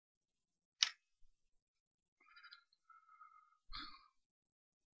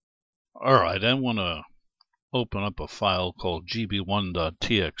Alright, I want to open up a file called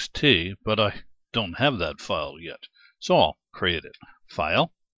gb1.txt, but I don't have that file yet. So I'll create it.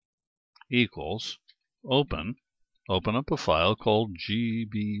 File equals open up a file called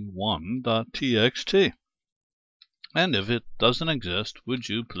gb1.txt. And if it doesn't exist, would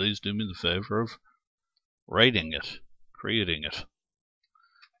you please do me the favor of writing it, creating it?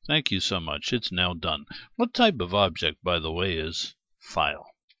 Thank you so much. It's now done. What type of object, by the way, is file?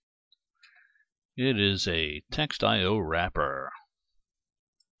 It is a text.io wrapper.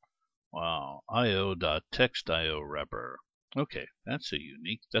 Wow, io.text.io wrapper. Okay, that's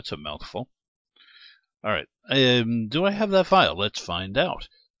a mouthful. All right, do I have that file? Let's find out.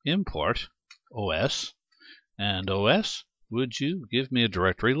 Import OS, and OS, would you give me a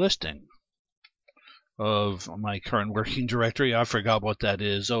directory listing of my current working directory? I forgot what that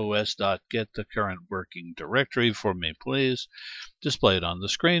is. os.get the current working directory for me, please. Display it on the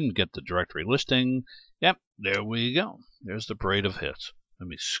screen, get the directory listing. Yep, there we go. There's the parade of hits. Let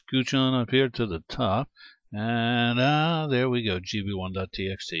me scooch on up here to the top. And there we go,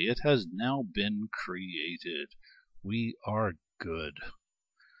 gb1.txt. It has now been created. We are good.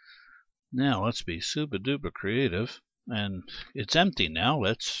 Now let's be super duper creative. And it's empty now.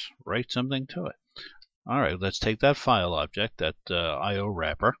 Let's write something to it. Alright, let's take that file object, that IO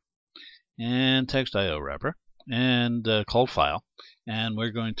wrapper, and text IO wrapper, and called file, and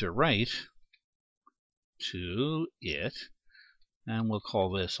we're going to write to it, and we'll call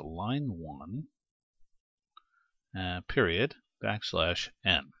this line 1, period, \n.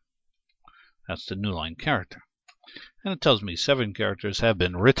 That's the new line character. And it tells me 7 characters have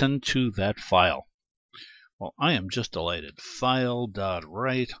been written to that file. Well, I am just delighted.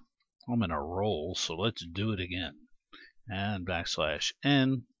 Fil.write. I'm in a roll, so let's do it again. And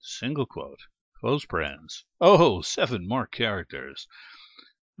 \n, single quote, close parens. Oh, 7 more characters.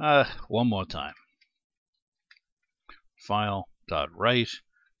 One more time. Fil.write,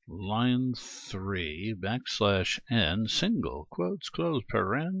 line 3, \n, single quotes, close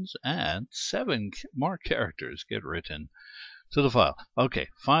parens, and 7 more characters get written to the file. Okay,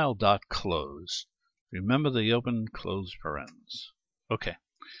 file.close. Remember the open close parens. Okay.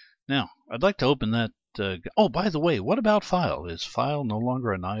 Now, I'd like to open that. Oh, by the way, what about file? Is file no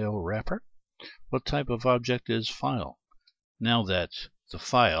longer an IO wrapper? What type of object is file? Now that the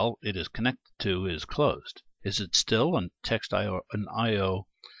file it is connected to is closed, is it still an IO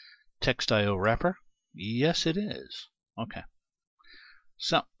text.io wrapper? Yes, it is. Okay.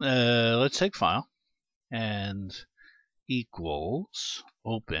 So let's take file and equals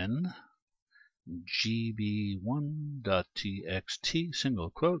open gb1.txt,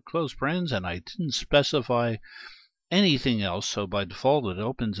 single quote, close parens, and I didn't specify anything else, so by default it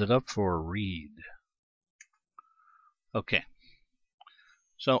opens it up for read. Okay,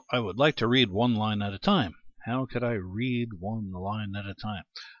 so I would like to read one line at a time. How could I read one line at a time?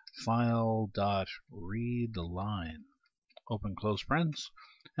 Fil.readline, open close parens,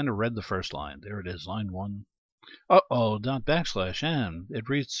 and I read the first line. There it is, line 1. Uh-oh, \n.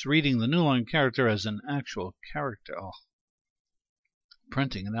 It's reading the new line character as an actual character. Oh,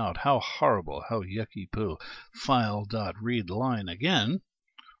 printing it out. How horrible. How yucky poo. Fil.readline again.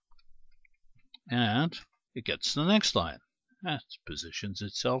 And it gets the next line. It positions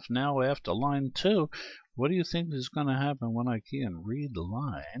itself now after line 2. What do you think is going to happen when I key in read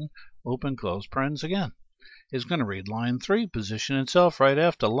line, open close parens again? It's going to read line 3, position itself right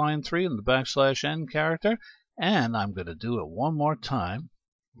after line 3 in the \n character. And I'm going to do it one more time.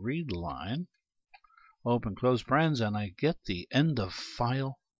 Read line, open close parens, and I get the end of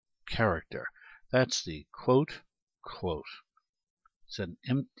file character. That's the quote. It's an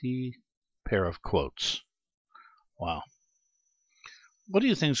empty pair of quotes. Wow. What do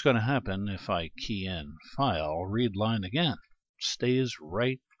you think is going to happen if I key in file, read line again? Stays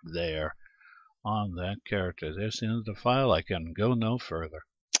right there on that character. There's the end of the file. I can go no further.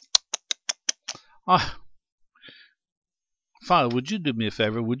 File, would you do me a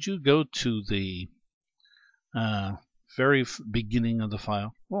favor? Would you go to the very beginning of the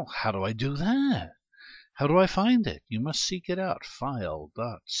file? Well, how do I do that? How do I find it? You must seek it out.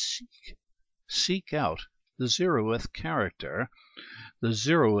 Fil.seek. Seek out the 0th character, the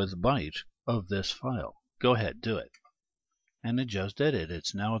 0th byte of this file. Go ahead, do it. And it just did it.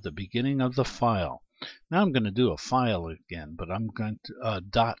 It's now at the beginning of the file. Now I'm going to do a file again, but I'm going to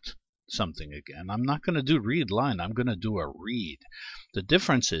dot something again. I'm not going to do read line. I'm going to do a read. The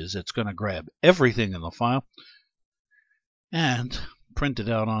difference is it's going to grab everything in the file and print it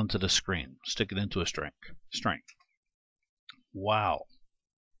out onto the screen. Stick it into a string. Wow.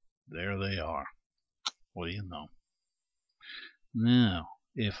 There they are. What do you know? Now,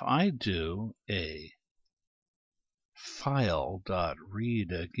 if I do a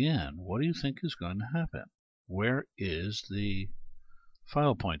fil.read again, what do you think is going to happen? Where is the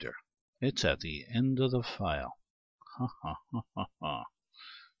file pointer? It's at the end of the file.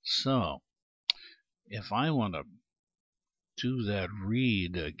 So, if I want to do that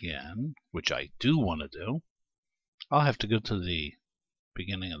read again, which I do want to do, I'll have to go to the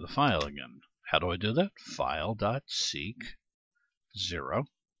beginning of the file again. How do I do that? Fil.seek 0.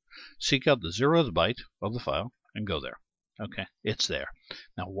 Seek out the 0th byte of the file and go there. Okay, it's there.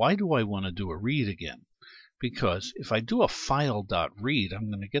 Now, why do I want to do a read again? Because if I do a fil.read, I'm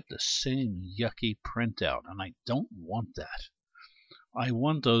going to get the same yucky printout, and I don't want that. I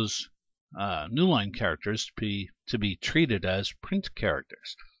want those new line characters to be treated as print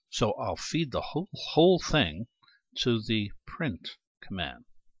characters. So I'll feed the whole thing to the print command.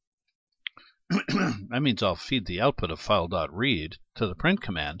 That means I'll feed the output of fil.read to the print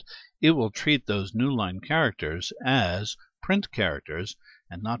command. It will treat those new line characters as print characters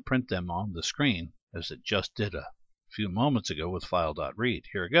and not print them on the screen as it just did a few moments ago with fil.read.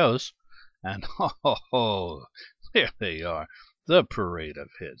 Here it goes. And there they are. The parade of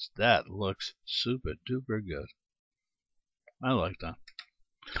hits. That looks super duper good. I like that.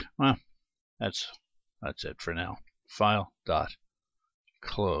 Well, that's it for now. Fil.close,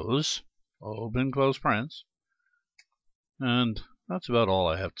 open, close parens. And that's about all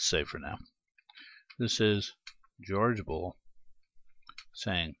I have to say for now. This is George Bull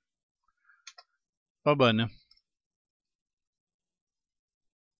saying bye-bye now.